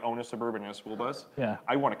way I would own a Suburban and a Spool Bus. Yeah.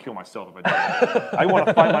 I want to kill myself if I did. I want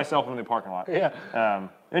to fight myself in the parking lot. Yeah.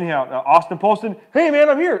 Anyhow, Austin Polston. Hey man,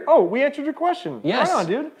 I'm here. Oh, we answered your question. Yes. Right on,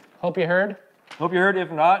 dude. Hope you heard. Hope you heard. If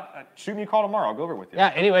not, shoot me a call tomorrow. I'll go over it with you.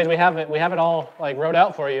 Yeah. Anyways, we have it all like wrote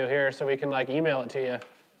out for you here, so we can like email it to you.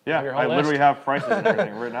 Yeah. I literally have prices and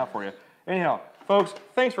everything written out for you. Anyhow, folks,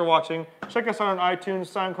 thanks for watching. Check us out on iTunes,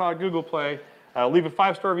 SoundCloud, Google Play. Leave a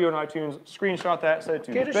 5-star review on iTunes. Screenshot that. Send it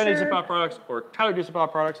to Ben Diesel Power Products or Tyler Diesel Power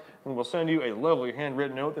Products, and we'll send you a lovely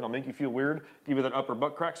handwritten note that'll make you feel weird, give you that upper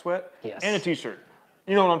butt crack sweat, and a T-shirt.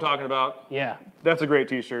 You know what I'm talking about. Yeah. That's a great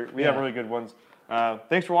T-shirt. We have really good ones.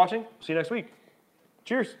 Thanks for watching. See you next week.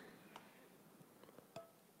 Cheers.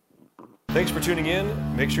 Thanks for tuning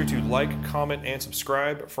in. Make sure to like, comment, and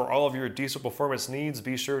subscribe. For all of your diesel performance needs,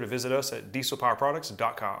 be sure to visit us at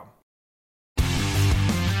dieselpowerproducts.com.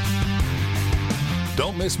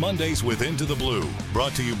 Don't miss Mondays with Into the Blue,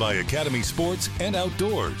 brought to you by Academy Sports and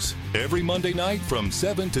Outdoors. Every Monday night from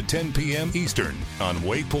 7 to 10 p.m. Eastern on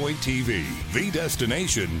Waypoint TV, the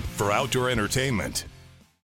destination for outdoor entertainment.